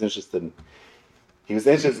not what he was interested in. He was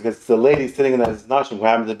interested because the lady sitting in his nashim who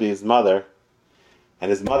happened to be his mother, and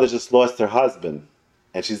his mother just lost her husband,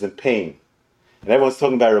 and she's in pain. And everyone's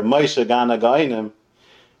talking about Ramosha Gana Gainim,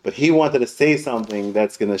 but he wanted to say something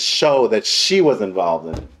that's going to show that she was involved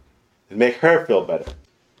in it, and make her feel better.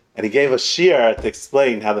 And he gave a shiur to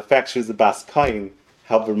explain how the fact she was a Bas Kain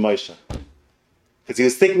helped Ramosha. Because he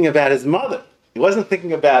was thinking about his mother. He wasn't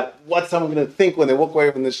thinking about what someone's going to think when they walk away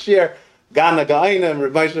from the shiur, Gana Gainim,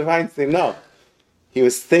 Ramosha Weinstein. No. He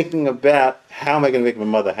was thinking about, how am I going to make my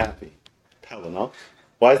mother happy? Pella, no?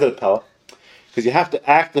 Why is it a pella? Because you have to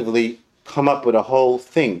actively come up with a whole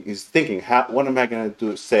thing. He's thinking, what am I going to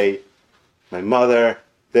do? Say, my mother,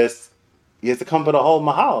 this. He has to come up with a whole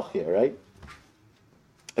mahal here, right?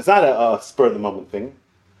 It's not a spur of the moment thing,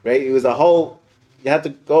 right? It was a whole, you have to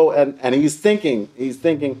go and he's thinking,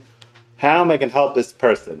 how am I going to help this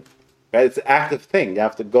person? Right? It's an active thing. You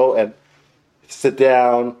have to go and sit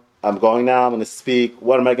down. I'm going now, I'm going to speak.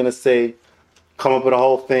 What am I going to say? Come up with a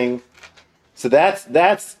whole thing. So that's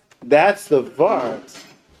the part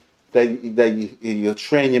that you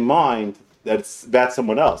train your mind that it's about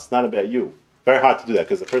someone else, not about you. Very hard to do that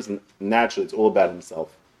because the person naturally it's all about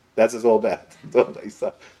himself. That's what it's all about. It's all about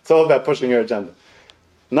yourself. It's all about pushing your agenda.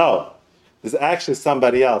 No, there's actually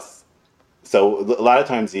somebody else. So a lot of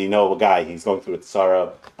times you know a guy, he's going through a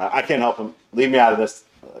sorrow. I can't help him. Leave me out of this.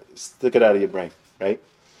 Stick it out of your brain, right?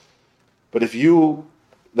 But if you,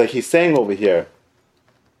 like he's saying over here,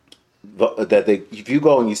 if you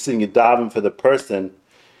go and you sing, you daven for the person,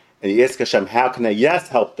 and you ask Hashem, how can I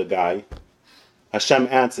help the guy? Hashem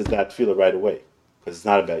answers that tefillah right away, because it's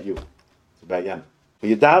not about you. It's about Yanim. When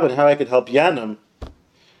you daven, how I could help Yanim,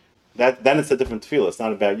 then it's a different tefillah. It's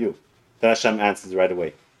not about you. Then Hashem answers right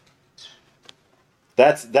away.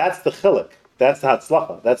 That's the chiluk. That's the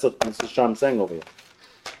hatzlacha. That's what Mr. Sham saying over here.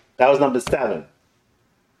 That was number 7.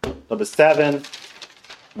 Number 7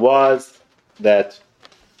 was that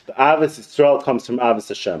the Avos Yisrael comes from Avos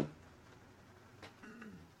Hashem.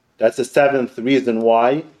 That's the 7th reason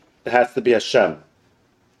why it has to be Hashem. It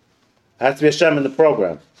has to be Hashem in the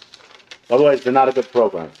program. Otherwise, they're not a good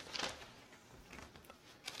program.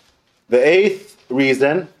 The 8th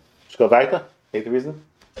reason, should go weiter? 8th reason?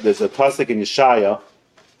 There's a pasuk in Yeshaya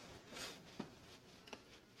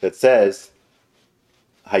that says,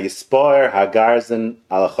 "Hayispoer hagarzen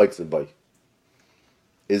ala chotzeboy."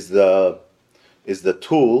 Is the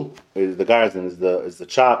tool, is the garzen, is the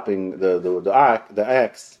chopping, the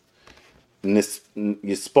axe.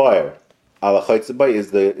 Yispoer ala chotzeboy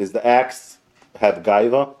is the axe have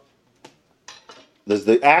gaiva. Does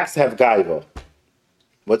the axe have gaiva?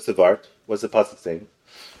 What's the vart? What's the pasuk saying?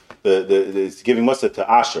 It's giving Musa to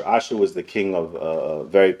Asher. Asher was the king of a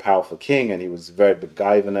very powerful king, and he was very big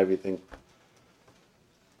guy and everything.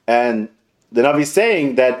 And the Navi's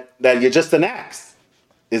saying that you're just an axe.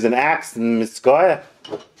 Is an axe miskoya?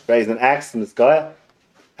 Right? Is an axe miskoya?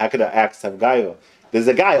 How could an axe have gaiva? There's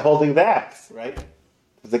a guy holding the axe, right?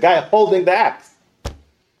 There's a guy holding the axe.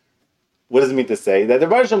 What does it mean to say? That the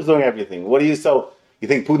Baruch Hashem's doing everything. You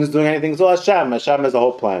think Putin's doing anything? So Hashem has a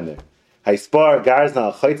whole plan there. Hayspar garzna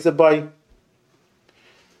al chaytzeboy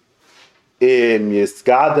im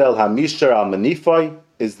yisgadel hamishar al manifoy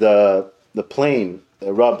is the plane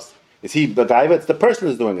that rubs. Is he the guy? It's the person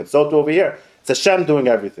who's doing it. So to over here, it's Hashem doing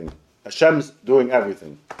everything. Hashem's doing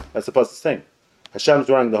everything. That's supposed to say. Hashem's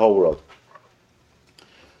running the whole world.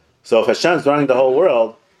 So if Hashem's running the whole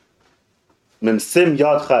world, mimsim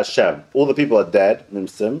yadcha Hashem. All the people are dead.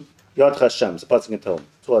 Mimsim yadcha Hashem. It's a pasuk in Tehillim.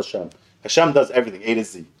 It's all Hashem. Hashem does everything, A to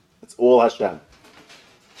Z. It's all Hashem.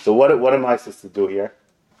 So what am I supposed to do here?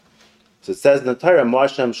 So it says in the Torah,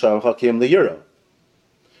 Ma'ashem Shalom Chakim Liyiro.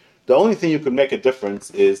 The only thing you can make a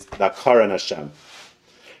difference is the Akara and Hashem.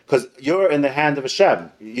 Because you're in the hand of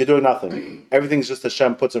Hashem. You're doing nothing. Everything's just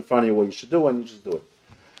Hashem puts in front of you what you should do, and you just do it.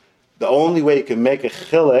 The only way you can make a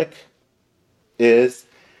chilek is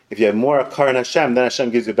if you have more Akara and Hashem, then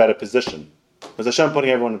Hashem gives you a better position. Because Hashem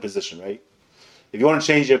putting everyone in position, right? If you want to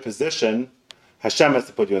change your position, Hashem has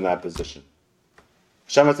to put you in that position.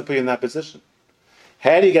 Hashem has to put you in that position.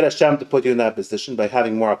 How do you get Hashem to put you in that position? By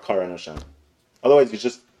having more Akara in Hashem.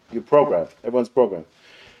 Otherwise, you're programmed. Everyone's programmed.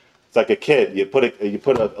 It's like a kid. You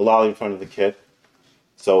put a lolly in front of the kid.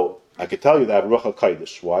 So I could tell you that Ruach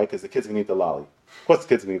HaKodesh. Why? Because the kid's going to eat the lolly. Of course the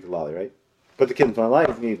kid's going to eat the lolly, right? Put the kid in front of the lolly,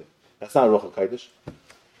 he's going to eat it. That's not Ruach HaKodesh.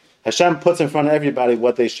 Hashem puts in front of everybody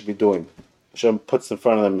what they should be doing. Hashem puts in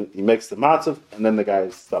front of them, he makes the matzav, and then the guy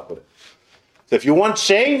is stuck with it. So if you want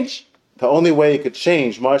change, the only way you could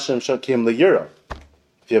change, Ma'ashem Shakim Liyiro.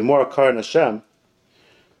 If you have more Akar in Hashem,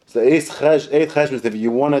 so the eighth chesh means if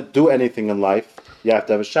you want to do anything in life, you have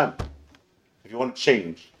to have Hashem. If you want to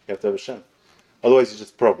change, you have to have Hashem. Otherwise, you're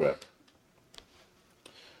just programmed.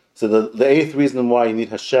 So the 8th reason why you need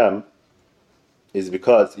Hashem is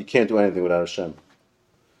because you can't do anything without Hashem.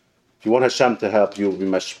 If you want Hashem to help you be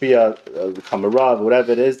mashpia, become a rav,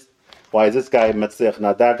 whatever it is, why is this guy matzliach,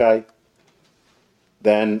 not that guy?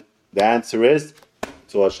 Then the answer is,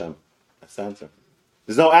 it's all Hashem. That's the answer.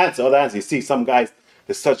 There's no answer. Other answer. You see, some guys,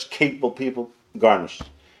 they're such capable people, garnished.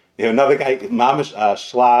 You have another guy, Mamish,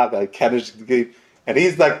 Schlag, Kenish, and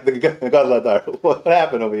he's like the God Ladar. What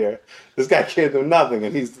happened over here? This guy can't do nothing,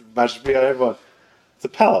 and he's mashpia on everyone. It's a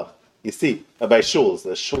pella. You see, by shuls,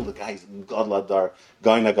 the guy's God Ladar,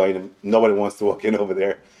 going, nobody wants to walk in over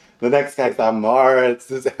there. The next guy's Amar,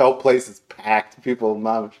 this whole place is packed, people,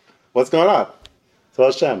 Mamish. What's going on? So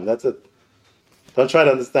Hashem, that's it. Don't try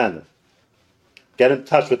to understand it. Get in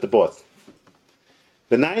touch with the boss.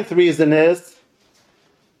 The 9th reason is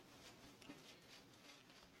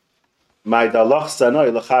my dalach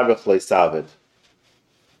sanoi lacharich leisavid.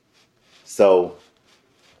 So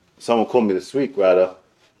someone called me this week, rather,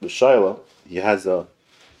 the Shaila. He has someone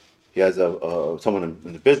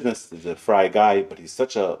in the business. He's a fry guy, but he's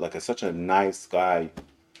such a nice guy.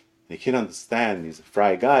 You can't understand. He's a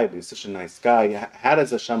fry guy, but he's such a nice guy. How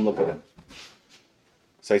does Hashem look at him?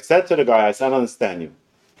 So I said to the guy, I don't understand you.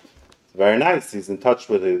 It's very nice. He's in touch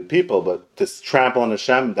with the people, but to trample on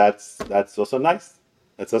Hashem, that's also nice.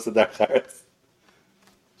 That's also Derech Eretz.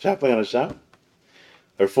 Trampling on Hashem.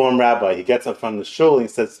 A Reform rabbi, he gets up from the shul and he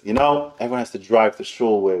says, everyone has to drive to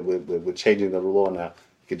shul. We're changing the law now.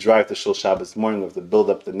 You could drive to shul Shabbos morning. We have to build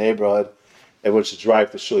up the neighborhood. Everyone should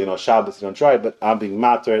drive to shul. Shabbos you don't drive, but I'm being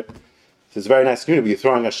matter. So it's a very nice community. But you're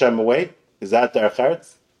throwing Hashem away. Is that derech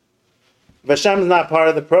eretz? If Hashem is not part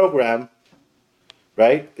of the program,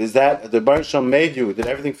 right? Is that the Baruch Shem made you, did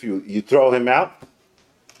everything for you? You throw him out.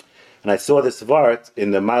 And I saw this vart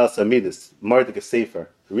in the Malas Amidus, Mordecai Sefer.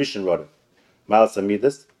 Rishon wrote it. Malas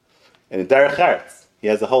Amidus. And in derech eretz, he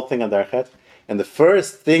has a whole thing on derech eretz. And the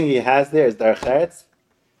first thing he has there is derech eretz,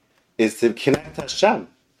 is to connect Hashem.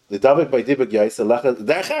 The David by Dibuk Yaisa Lacha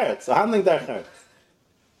derech eretz. So handling derech eretz.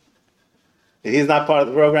 He's not part of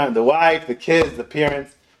the program. The wife, the kids, the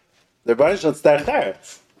parents, they're bunch of derech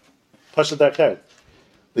eretz. Pasha derech eretz.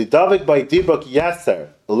 The David by Dibuk Yaser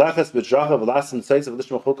Lachas B'Dracha V'Lasim Tzeitzah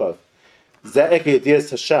V'Lishma Chukov. Zeh Eke Yediyas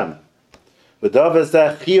Hashem. The David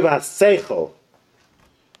Zeh Chiv HaSeichel.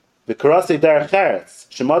 V'Karasi derech eretz.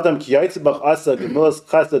 Shemadam Ki Yaitze Bach Asa Gemulas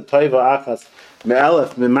Chesed Toiva Achas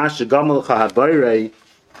Me'elef Mimash Gamul Chahabayrei.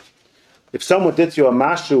 If someone did to you a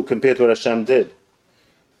mashu compared to what Hashem did,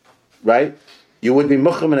 right? You would be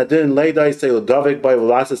mucham and adin leidai say l'davik by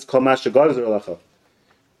v'lasis kol mashu gazer alacha.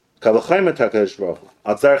 Kavachayim etakadosh baruch hu.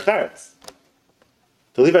 Al derech eretz.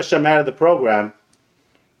 To leave Hashem out of the program,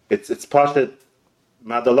 it's pashat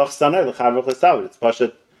madaloch sanay l'chavruch l'savit.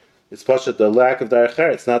 It's pashat the lack of derech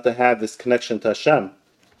eretz, not to have this connection to Hashem.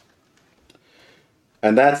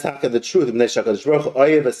 And that's the truth. And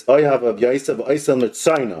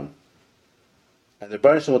the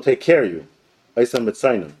Baruch Shem will take care of you.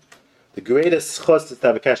 The greatest chus is to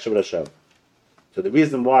have a kasher with Hashem. So the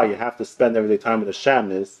reason why you have to spend everyday time with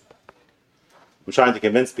Hashem is, I'm trying to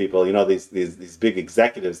convince people, these big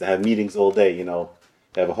executives that have meetings all day,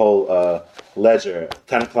 they have a whole ledger,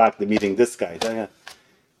 10 o'clock they're meeting this guy.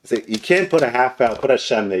 Say, you can't put a half hour, put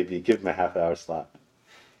Hashem maybe, give him a half hour slot.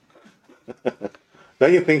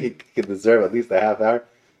 Don't you think he could deserve at least a half hour?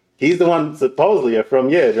 He's the one supposedly from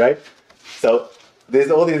Yid, right? So there's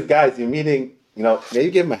all these guys you're meeting, maybe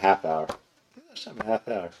give him a half hour. Give Hashem a half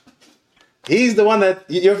hour. He's the one that,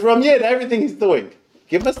 you're from Yid, everything he's doing.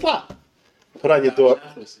 Give him a slot. Put on your door.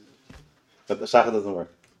 But the shachar doesn't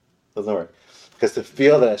work. Doesn't work. Because to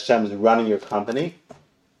feel that Hashem is running your company,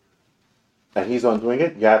 and he's the one doing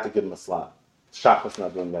it, you have to give him a slot. Shachar's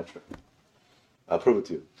not doing that trick. I'll prove it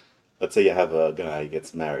to you. Let's say you have a guy who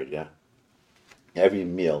gets married, yeah? Every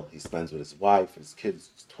meal he spends with his wife, his kids,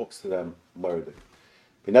 talks to them, worried.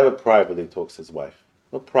 He never privately talks to his wife.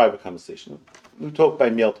 No private conversation. We talk by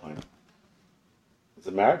mealtime. Is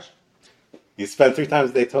it marriage? You spend 3 times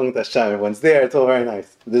a day talking to Hashem. Everyone's there. It's all very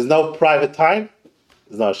nice. There's no private time.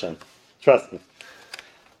 There's no Hashem. Trust me.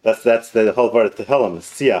 That's the whole word of Tehillim.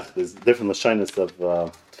 Siach. There's different lashonos of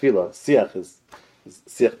tefillah. Siach is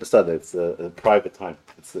siach besada. It's a private time.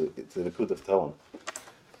 It's a nikud of Tehillim.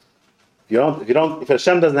 If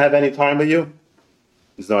Hashem doesn't have any time with you,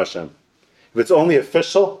 there's no Hashem. If it's only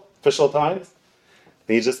official times,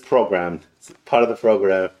 then you're just programmed. It's part of the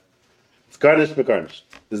program. It's garnished but garnished.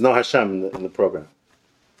 There's no Hashem in the program.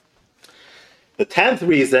 The 10th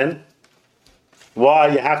reason why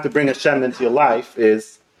you have to bring Hashem into your life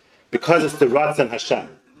is because it's the Ratzon Hashem.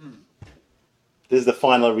 This is the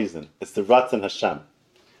final reason. It's the Ratzon Hashem.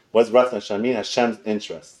 What does Ratzon Hashem mean? Hashem's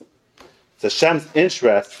interest. It's Hashem's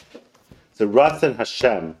interest. The Ratzon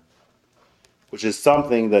Hashem, which is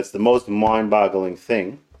something that's the most mind-boggling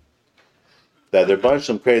thing, that the Rebbe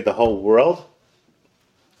Shem created the whole world,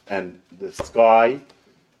 and the sky,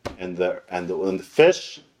 and the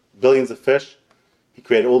fish, billions of fish. He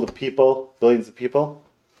created all the people, billions of people.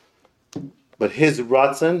 But his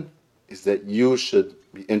Ratzon is that you should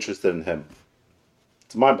be interested in him.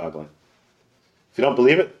 It's mind-boggling. If you don't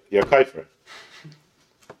believe it, you're a kafir.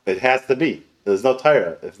 It has to be. There's no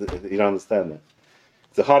Torah if you don't understand that.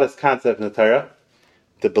 It's the hardest concept in the Torah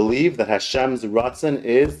to believe that Hashem's Ratzon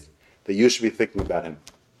is that you should be thinking about him.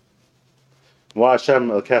 Why Hashem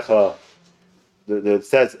Elkecha? It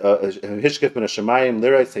says, "Hishkif min Hashemayim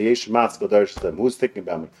liray sayesh matzko darshem." Who's thinking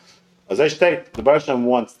about me? As I state, the Baruch Hashem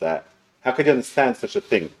wants that. How could you understand such a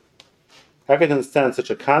thing? How could you understand such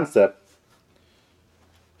a concept?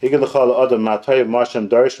 This is what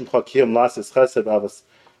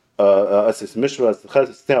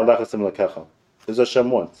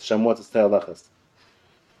Hashem wants. Hashem wants to stay alachas.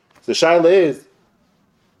 So the shaila is,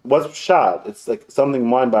 what's pshat? It's like something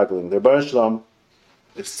mind-boggling. The Rebbe Shalom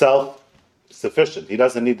is self-sufficient. He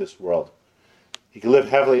doesn't need this world. He can live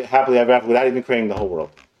happily ever after without even creating the whole world.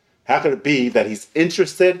 How could it be that he's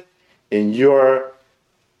interested in your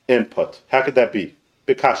input? How could that be?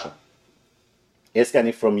 Big kasha. Ask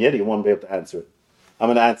any from Yid, you won't be able to answer it. I'm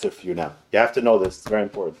going to answer for you now. You have to know this. It's very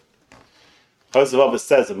important. Chazavav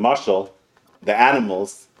says in Mashal, the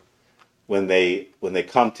animals, when they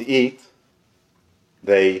come to eat,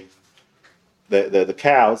 the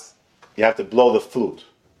cows, you have to blow the flute,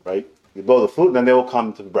 right? You blow the flute, and then they will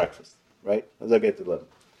come to breakfast, right? As I get to them.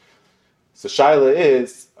 So Shaila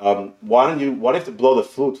is, what do you have to blow the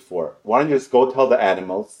flute for? Why don't you just go tell the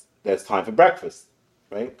animals that it's time for breakfast,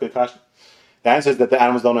 right? Good question. The answer is that the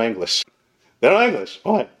animals don't know English. They don't know English.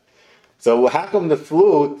 Why? So how come the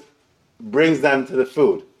flute brings them to the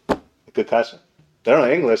food? Good question. They don't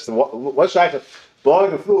know English. So what Shaila?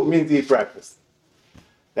 Blowing the flute means to eat breakfast.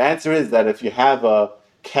 The answer is that if you have a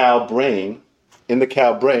cow brain, in the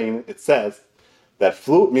cow brain it says that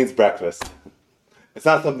flute means breakfast. It's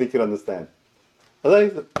not something you can understand.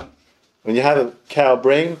 When you have a cow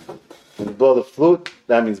brain, when you blow the flute,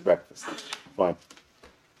 that means breakfast. Fine.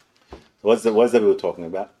 So what's that we were talking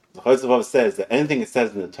about? The Chosrof says that anything it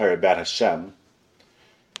says in the Torah about Hashem,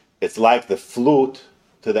 it's like the flute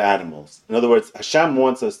to the animals. In other words, Hashem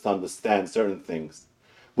wants us to understand certain things.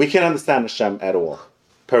 We can't understand Hashem at all.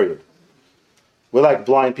 Period. We're like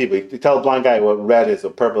blind people. You tell a blind guy what red is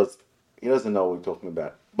or purple is, he doesn't know what we're talking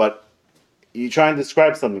about. But you try and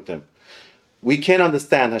describe something to him. We can't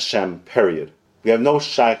understand Hashem, period. We have no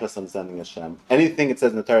shaykhus understanding Hashem. Anything it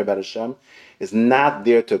says in the Torah about Hashem is not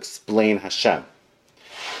there to explain Hashem.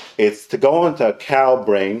 It's to go into a cow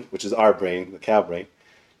brain, which is our brain, the cow brain,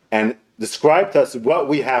 and describe to us what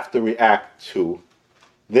we have to react to,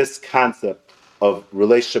 this concept of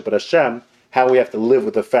relationship with Hashem, how we have to live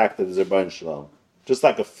with the fact that there's a Rebbeinu Shalom. Just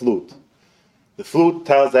like a flute. The flute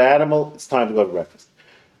tells the animal, it's time to go to breakfast.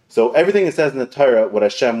 So everything it says in the Torah, what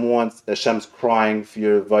Hashem wants, Hashem's crying for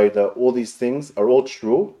your Vaida, all these things are all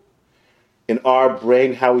true in our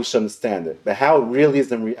brain, how we should understand it. But how it really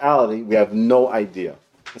is in reality, we have no idea.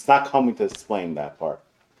 It's not coming to explain that part.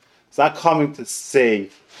 It's not coming to say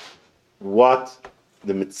what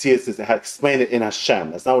the Metzias is, explain it in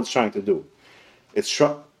Hashem. That's not what it's trying to do. It's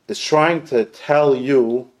trying to tell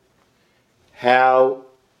you how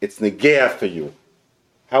it's negea for you.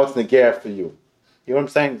 How it's negea for you. You know what I'm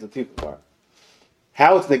saying? It's a deeper part.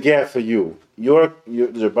 How it's negea for you. There's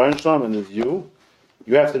a Rebbeinu Shalom and there's you.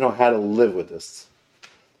 You have to know how to live with this.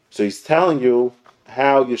 So he's telling you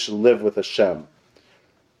how you should live with Hashem.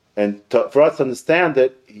 And for us to understand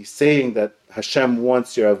it, he's saying that Hashem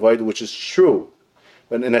wants your avodah, which is true.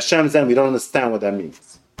 But in Hashem's end, we don't understand what that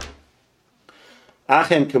means.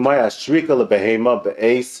 Achem k'maya shrika lebehema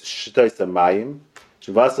be'eis shtois amayim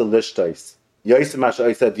shvasa lishtois yosim asher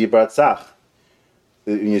oisa dibaratzach.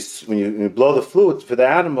 When you blow the flute for the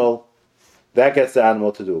animal, that gets the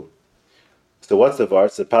animal to do. So what's the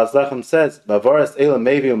verse? The Paz says, "Bavaras ela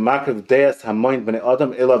mevi u'makriv deas hamoin b'nei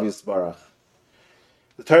adam elav yisbarach."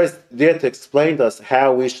 The Torah is there to explain to us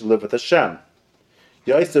how we should live with Hashem.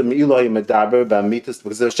 Because if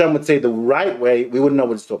Hashem would say the right way, we wouldn't know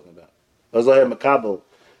what he's talking about.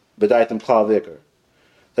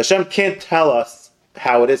 Hashem can't tell us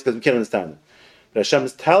how it is because we can't understand it. But Hashem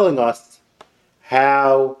is telling us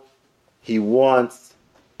how he wants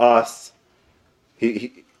us.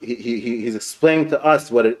 He's explaining to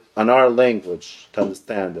us what it on our language to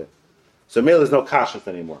understand it. So maybe there's no kashas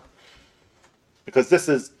anymore. Because this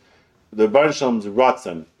is the Rebbeinu Shalom's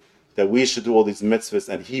ratzon, that we should do all these mitzvahs,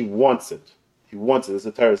 and he wants it. He wants it. As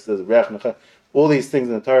the Torah says, all these things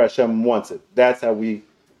in the Torah, Hashem wants it. That's how we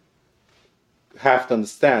have to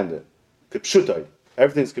understand it. Kipshutai.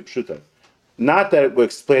 Everything's kipshutai. Not that we're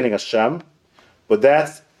explaining Hashem, but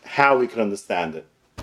that's how we can understand it.